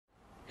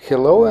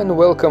Hello and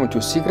welcome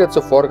to Secrets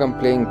of Organ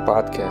Playing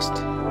podcast.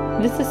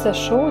 This is a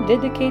show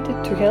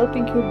dedicated to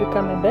helping you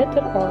become a better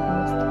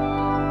organist.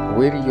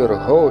 We're your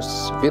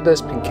hosts,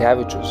 Vidas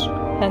Pinkevičius.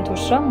 And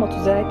Aušra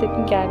Motūzaitė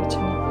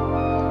Pinkevičienė.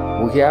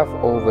 We have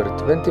over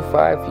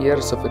 25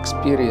 years of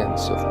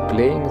experience of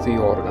playing the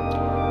organ.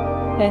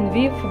 And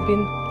we've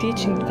been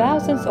teaching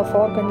thousands of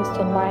organists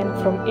online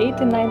from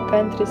 89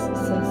 countries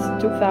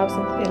since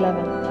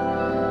 2011.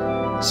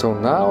 So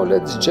now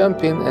let's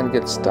jump in and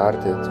get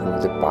started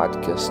with the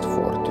podcast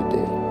for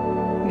today.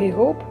 We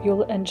hope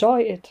you'll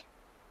enjoy it.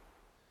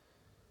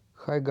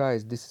 Hi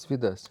guys, this is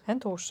Vidas. And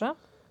Aušra.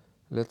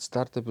 Let's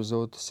start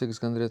episode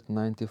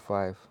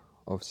 695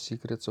 of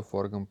Secrets of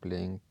Organ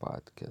Playing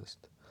podcast.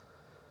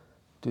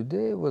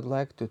 Today we'd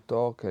like to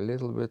talk a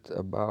little bit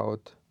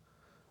about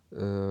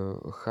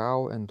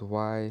how and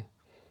why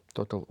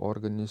Total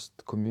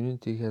Organist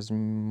community has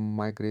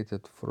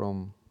migrated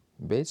from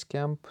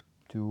Basecamp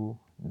to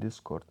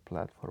Discord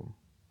platform.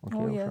 Okay,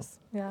 Oh Ausra? yes,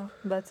 yeah,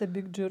 that's a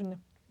big journey.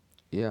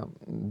 Yeah,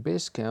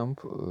 Basecamp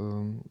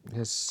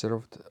has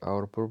served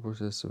our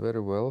purposes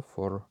very well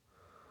for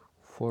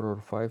 4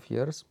 or 5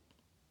 years,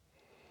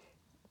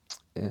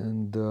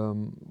 and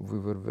we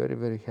were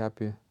very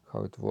happy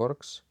how it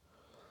works.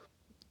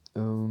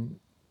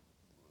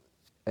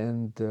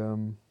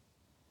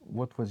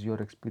 What was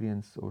your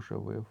experience, Ausra,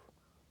 with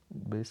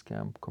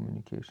Basecamp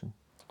communication?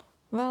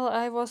 Well,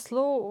 I was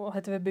slow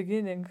at the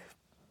beginning,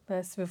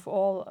 as with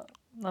all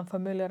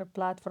unfamiliar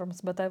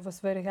platforms, but I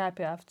was very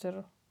happy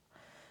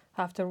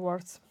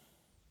afterwards.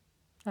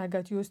 I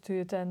got used to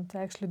it, and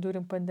actually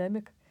during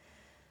pandemic,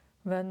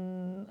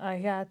 when I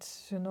had,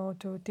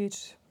 to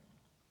teach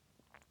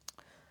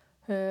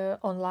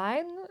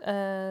online,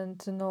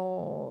 and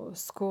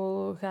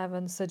school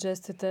haven't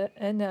suggested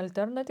any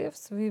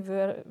alternatives, we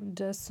were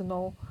just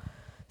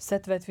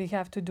said that we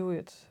have to do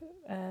it,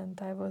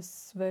 and I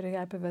was very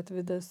happy that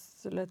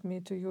Vidas let me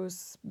to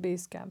use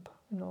Basecamp,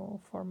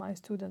 for my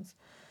students.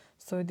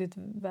 So I did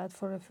that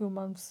for a few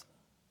months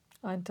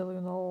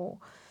until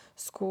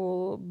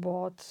school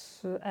bought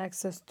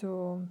access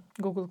to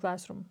Google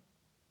Classroom.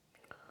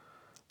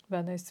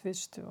 When I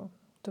switched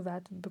to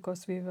that,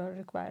 because we were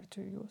required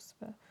to use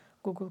the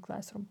Google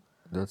Classroom.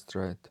 That's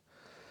right.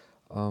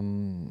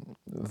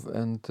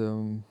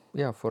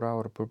 For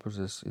our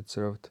purposes, it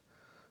served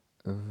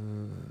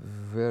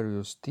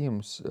various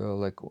teams,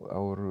 like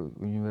our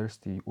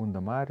university Unda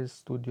Maris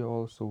studio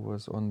also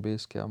was on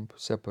Basecamp,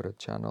 separate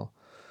channel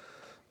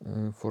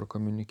for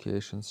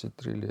communications. It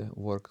really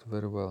worked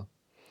very well.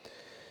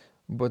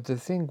 But the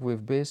thing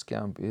with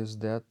Basecamp is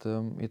that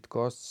it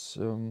costs,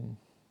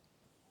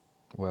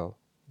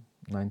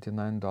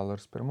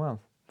 $99 per month,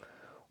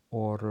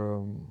 or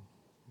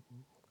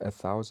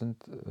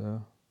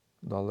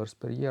 $1,000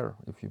 per year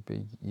if you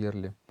pay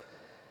yearly.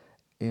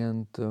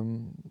 And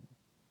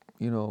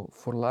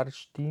for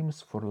large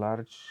teams, for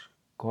large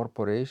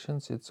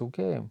corporations, it's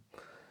okay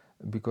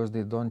because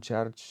they don't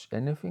charge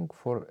anything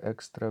for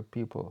extra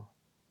people,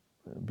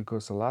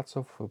 because lots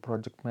of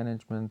project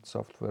management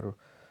software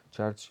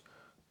charge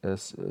a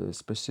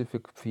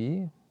specific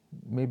fee,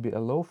 maybe a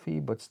low fee,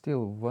 but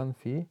still one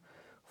fee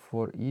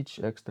for each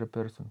extra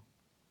person.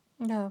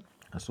 Yeah.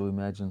 So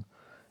imagine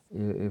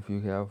if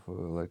you have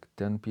like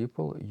 10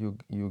 people, you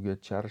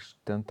get charged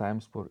 10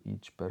 times for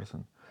each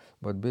person.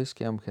 But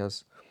Basecamp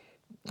has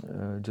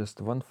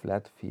just one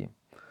flat fee.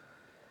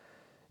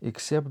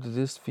 Except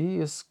this fee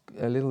is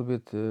a little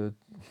bit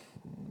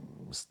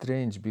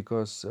strange,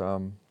 because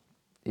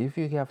if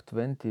you have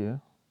 20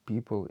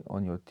 people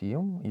on your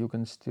team, you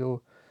can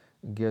still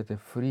get a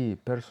free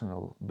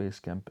personal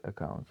Basecamp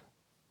account,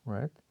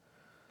 right?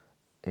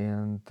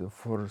 And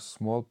for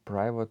small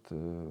private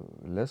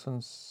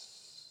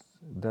lessons,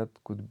 that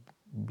could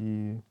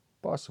be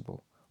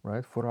possible,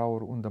 right? For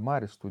our Unda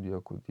Maris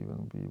studio could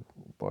even be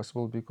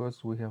possible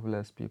because we have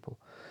less people.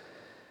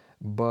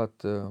 But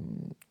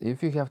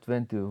if you have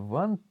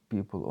 21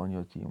 people on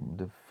your team,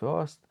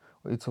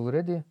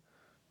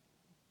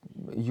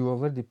 you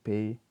already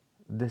pay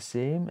the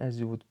same as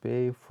you would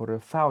pay for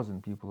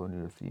 1,000 people on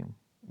your team,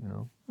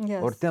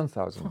 Yes. or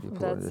 10,000 people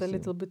on your That's a team.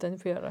 little bit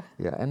unfair.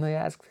 Yeah, and I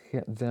asked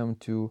them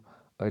to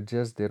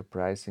adjust their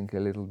pricing a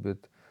little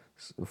bit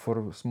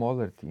for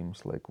smaller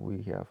teams like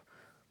we have,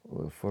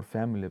 for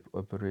family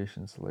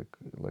operations like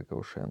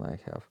Ausra and I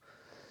have.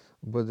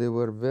 But they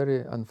were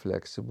very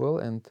inflexible,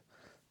 and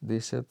they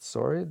said,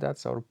 sorry,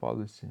 that's our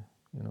policy,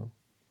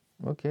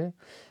 Okay.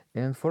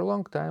 And for a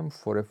long time,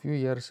 for a few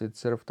years, it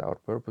served our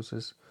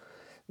purposes.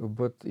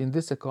 But in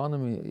this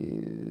economy,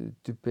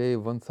 to pay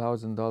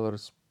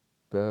 $1,000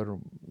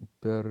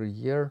 per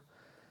year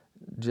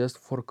just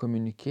for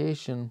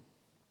communication,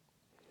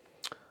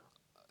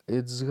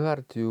 it's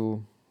hard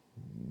to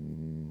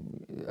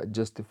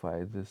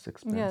justify this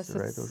expense, Yes,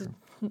 right? it's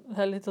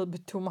a little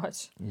bit too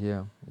much.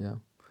 Yeah.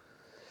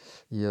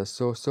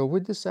 So we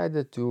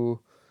decided to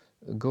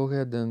go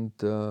ahead and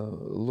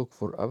look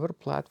for other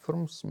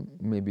platforms,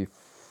 maybe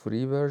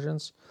free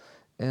versions,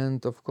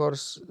 and of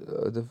course,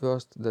 the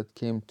first that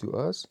came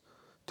to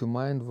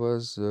mind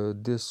was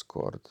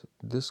Discord.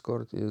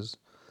 Discord is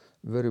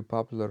very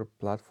popular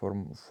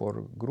platform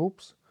for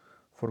groups,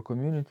 for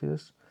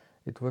communities.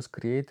 It was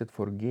created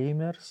for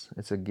gamers.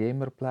 It's a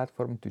gamer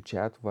platform to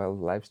chat while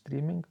live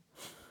streaming.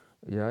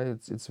 Yeah,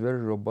 it's very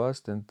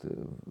robust and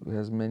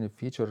has many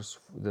features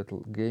that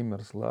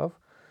gamers love.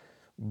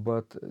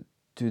 But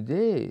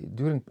today,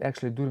 during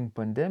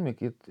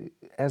pandemic, it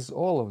as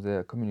all of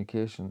the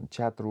communication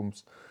chat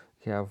rooms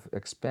have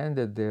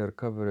expanded their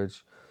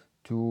coverage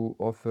to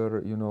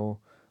offer,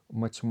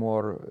 much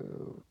more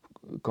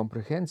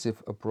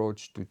comprehensive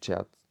approach to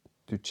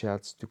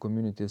chats, to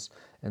communities,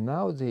 and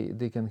now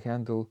they can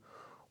handle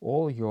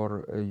all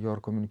your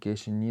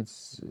communication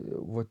needs,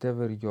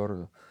 whatever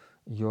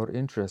your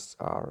interests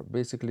are.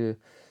 Basically,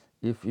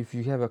 if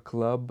you have a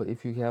club,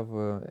 if you have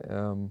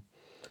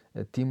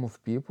a team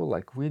of people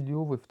like we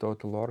do with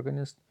Total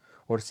Organist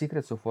or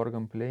Secrets of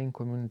Organ Playing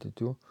community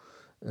too,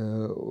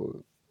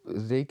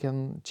 they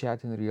can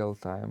chat in real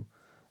time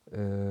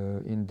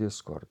in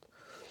Discord.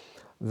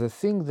 The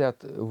thing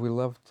that we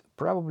loved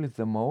probably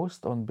the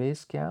most on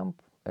Basecamp,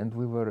 and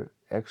we were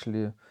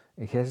actually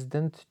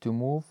hesitant to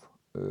move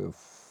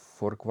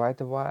for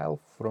quite a while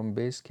from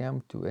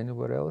Basecamp to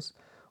anywhere else,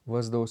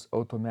 was those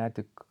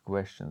automatic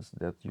questions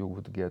that you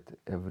would get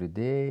every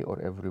day or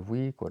every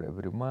week or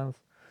every month,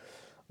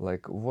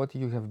 like what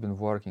you have been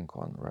working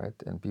on, right?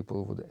 And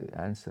people would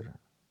answer.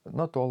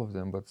 Not all of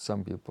them, but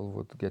some people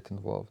would get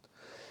involved.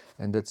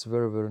 And that's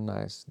very, very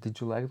nice.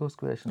 Did you like those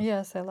questions?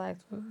 Yes, I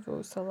liked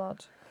those a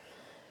lot.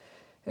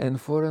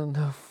 And for a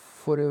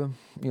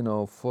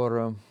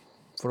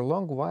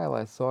long while,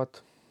 I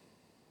thought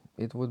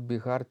it would be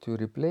hard to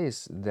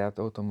replace that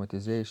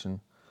automatization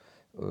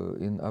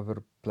in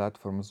other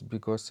platforms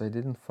because I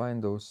didn't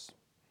find those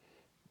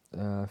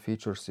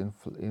features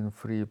in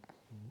free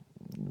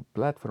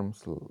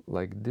platforms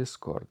like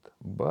Discord.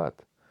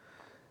 But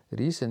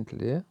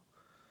recently,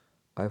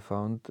 I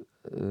found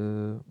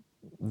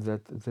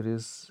that there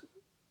is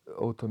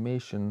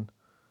automation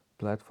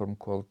platform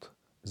called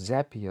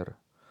Zapier,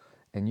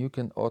 and you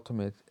can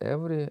automate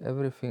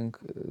everything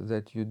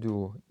that you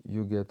do.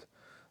 You get,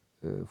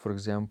 for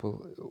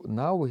example,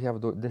 now we have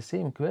the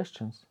same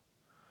questions,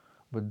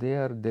 but they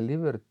are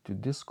delivered to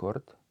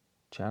Discord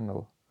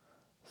channel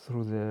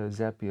through the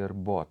Zapier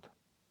bot.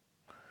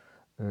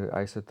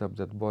 I set up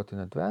that bot in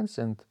advance,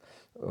 and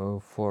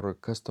for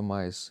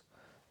customize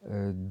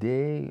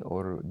day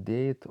or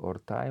date or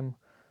time,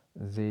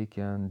 they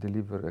can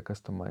deliver a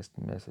customized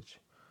message,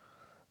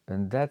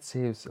 and that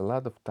saves a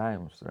lot of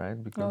times,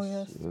 right? Because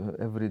yes.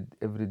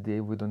 every day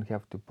we don't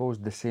have to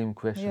post the same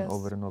question Yes.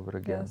 over and over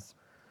again, Yes.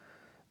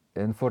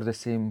 and for the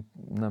same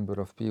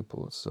number of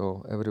people,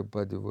 so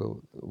everybody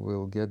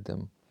will get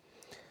them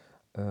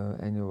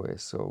anyway.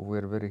 So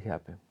we're very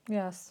happy.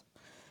 Yes.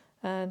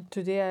 And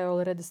today I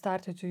already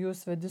started to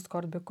use the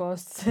Discord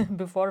because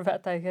before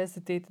that I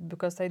hesitated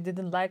because I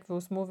didn't like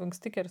those moving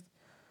stickers.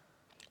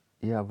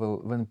 Yeah, well,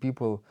 when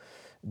people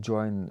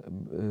join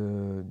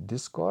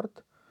Discord,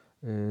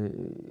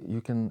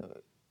 you can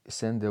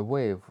send a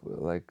wave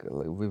like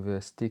with a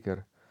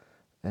sticker,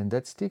 and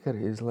that sticker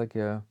is like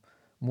a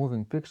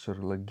moving picture,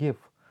 like GIF,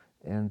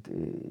 and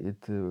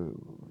it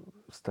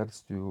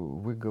starts to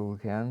wiggle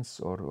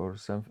hands or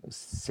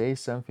say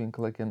something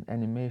like an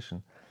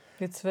animation.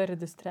 It's very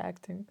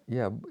distracting.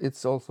 Yeah,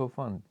 it's also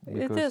fun It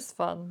because is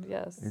fun,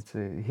 yes. it's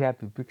a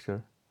happy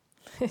picture.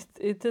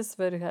 It is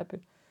very happy.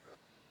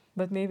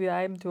 But maybe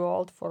I'm too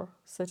old for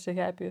such a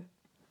happy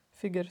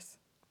figures.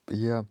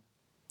 Yeah,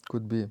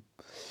 could be.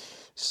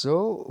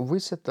 So we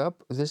set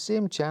up the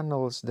same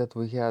channels that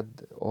we had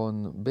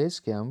on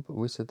Basecamp.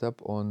 We set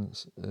up on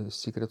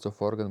Secrets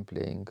of Organ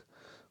Playing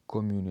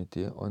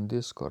community on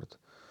Discord.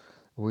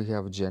 We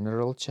have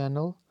general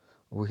channel,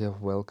 we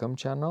have welcome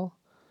channel,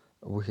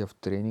 we have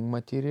training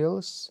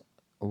materials,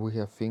 we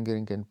have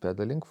fingering and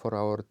pedaling for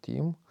our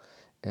team,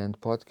 and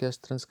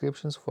podcast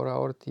transcriptions for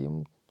our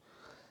team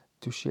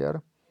to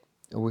share.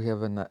 We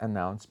have an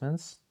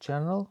announcements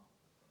channel,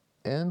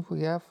 and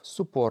we have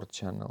support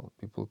channel.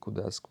 People could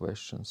ask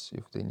questions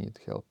if they need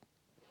help.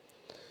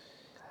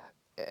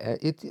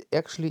 It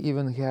actually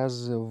even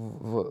has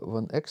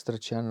one extra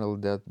channel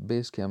that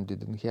Basecamp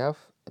didn't have.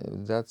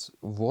 That's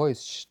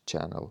voice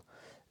channel.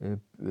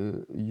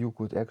 You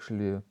could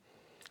actually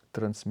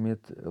transmit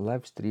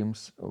live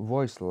streams,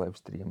 voice live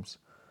streams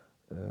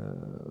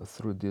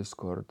through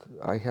Discord.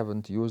 I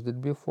haven't used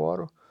it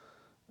before,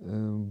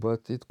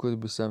 but it could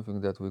be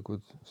something that we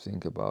could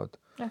think about.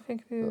 I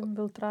think we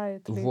will try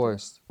it later.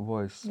 Voice,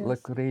 Yes.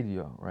 like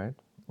radio, right?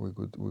 We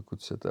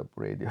could set up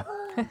radio,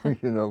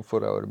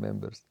 for our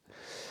members,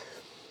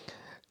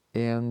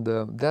 and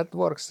that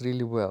works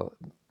really well.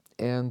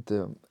 And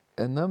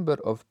a number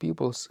of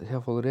people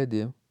have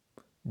already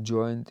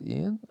joined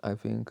in. I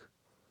think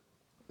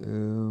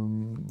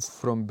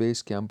from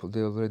Basecamp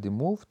they already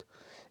moved,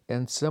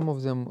 and some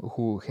of them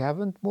who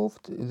haven't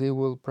moved, they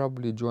will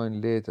probably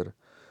join later.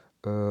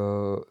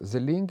 The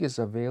link is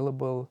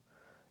available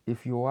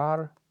if you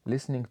are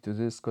listening to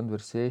this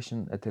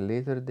conversation at a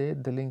later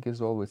date. The link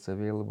is always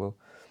available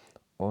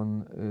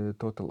on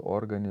Total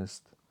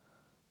Organist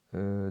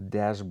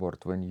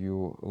dashboard when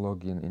you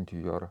log in into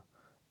your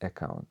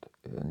account,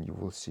 and you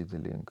will see the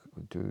link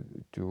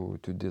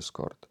to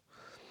Discord.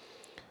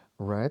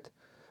 Right?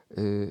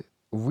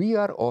 We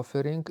are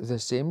offering the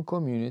same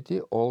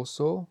community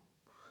also,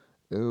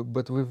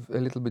 but with a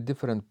little bit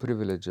different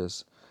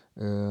privileges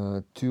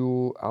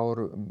to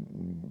our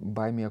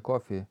Buy Me a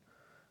Coffee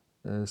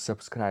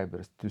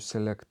subscribers, to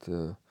select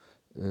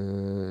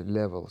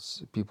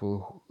levels,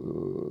 people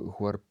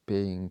who are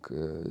paying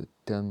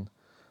 $10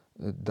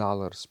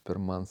 per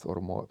month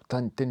or more,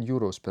 10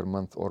 euros per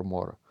month or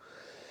more.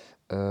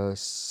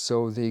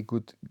 So they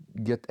could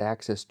get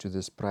access to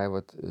this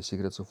private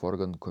Secrets of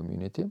Organ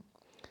community,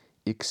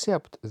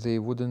 except they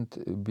wouldn't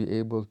be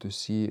able to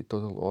see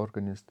Total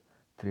Organist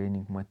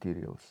training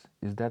materials.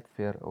 Is that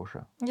fair,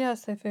 Ausra?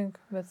 Yes, I think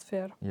that's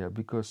fair. Yeah,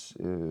 because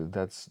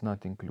that's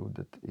not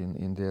included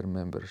in their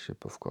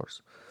membership, of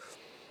course.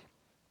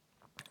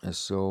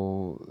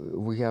 So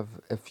we have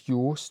a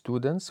few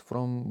students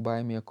from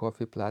Buy Me a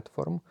Coffee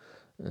platform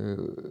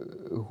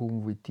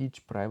whom we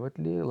teach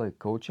privately, like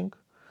coaching,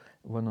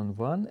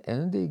 one-on-one,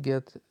 and they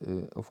get,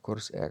 of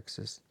course,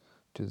 access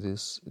to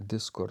this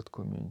Discord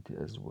community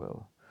as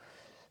well.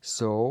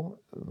 So,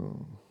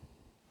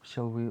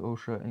 shall we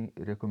also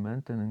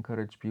recommend and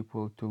encourage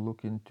people to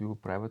look into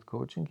private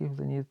coaching if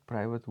they need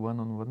private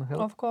one-on-one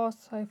help? Of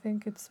course, I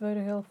think it's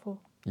very helpful.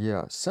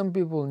 Yeah, some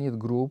people need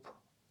group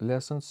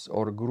lessons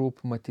or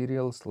group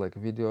materials like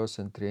videos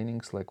and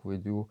trainings like we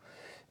do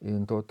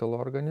in Total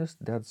Organist.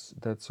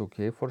 That's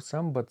okay for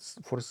some, but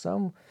for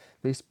some,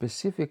 they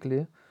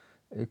specifically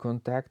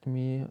contact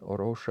me or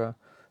Ausra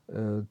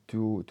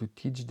to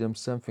teach them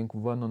something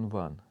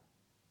one-on-one.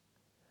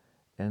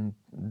 And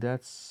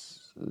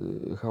that's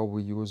how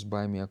we use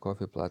Buy Me a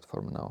Coffee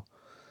platform now.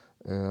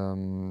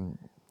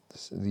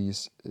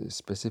 These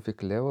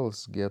specific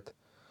levels get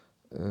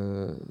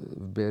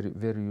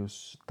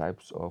various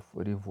types of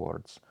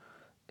rewards,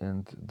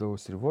 and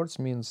those rewards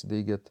means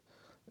they get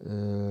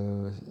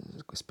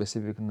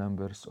specific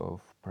numbers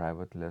of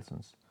private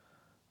lessons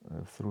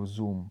through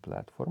Zoom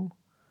platform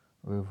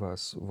with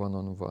us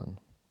one-on-one,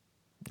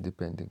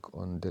 depending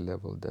on the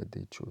level that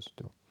they choose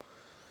to.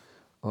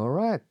 All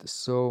right,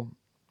 so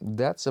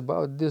that's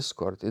about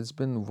Discord. It's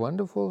been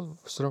wonderful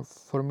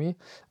for me.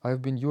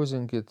 I've been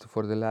using it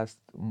for the last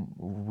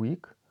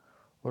week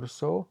or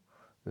so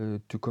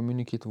to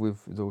communicate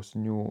with those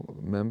new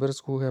members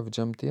who have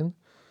jumped in,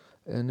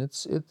 and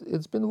it's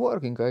been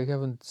working. I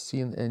haven't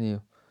seen any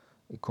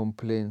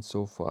complaints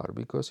so far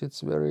because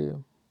it's very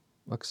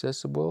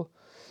accessible.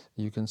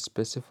 You can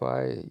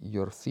specify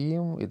your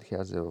theme. It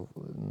has a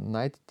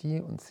night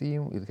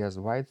theme. It has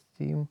white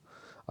theme.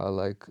 I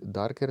like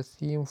darker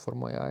theme for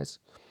my eyes.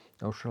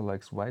 Ausra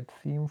likes white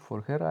theme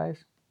for her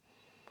eyes.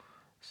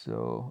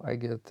 So I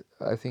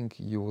think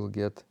you will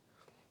get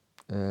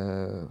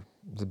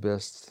the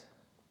best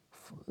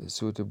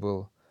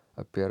suitable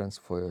appearance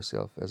for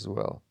yourself as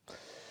well.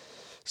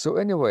 So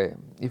anyway,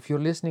 if you're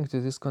listening to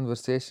this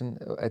conversation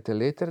at a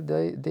later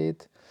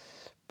date,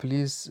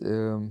 please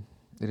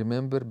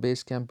remember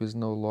Basecamp is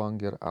no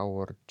longer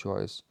our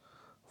choice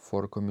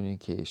for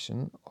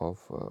communication of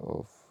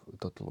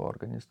Total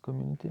Organist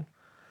community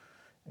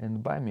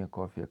and Buy Me a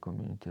Coffee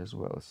community as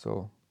well.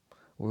 So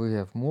we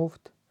have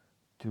moved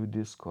to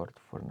Discord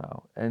for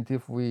now. And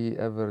if we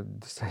ever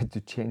decide to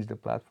change the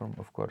platform,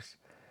 of course,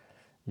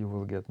 you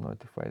will get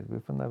notified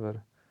with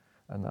another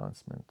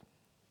announcement.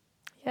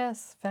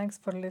 Yes, thanks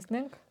for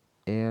listening.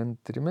 And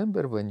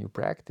remember, when you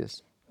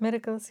practice,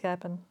 miracles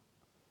happen.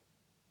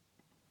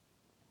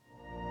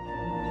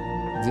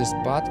 This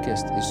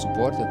podcast is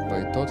supported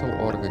by Total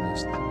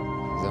Organist,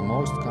 the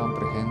most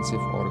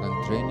comprehensive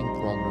organ training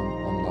program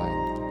online.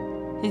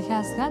 It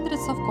has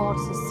hundreds of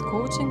courses,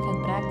 coaching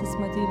and practice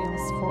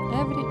materials for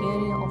every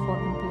area of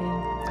organ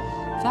playing,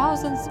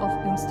 thousands of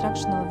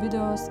instructional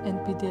videos and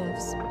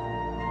PDFs.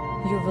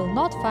 You will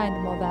not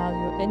find more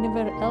value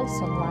anywhere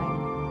else online.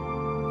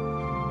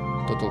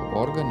 Total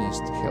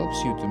Organist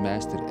helps you to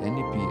master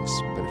any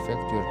piece,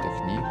 perfect your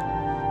technique,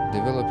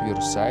 develop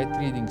your sight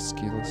reading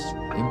skills,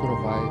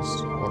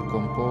 improvise or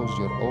compose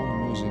your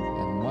own music,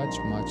 and much,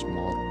 much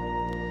more.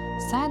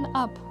 Sign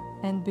up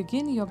and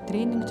begin your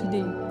training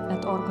today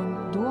at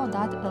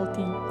organduo.lt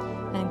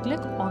and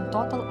click on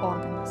Total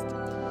Organist.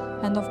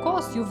 And of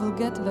course, you will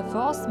get the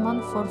first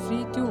month for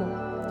free too.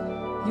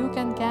 You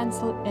can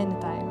cancel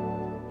anytime.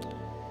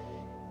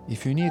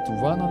 If you need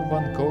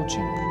one-on-one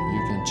coaching,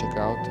 you can check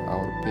out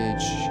our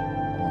page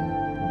on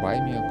Buy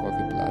Me a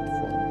Coffee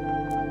platform.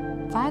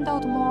 Find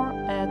out more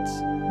at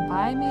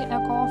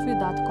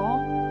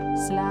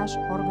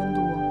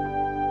buymeacoffee.com/organduo.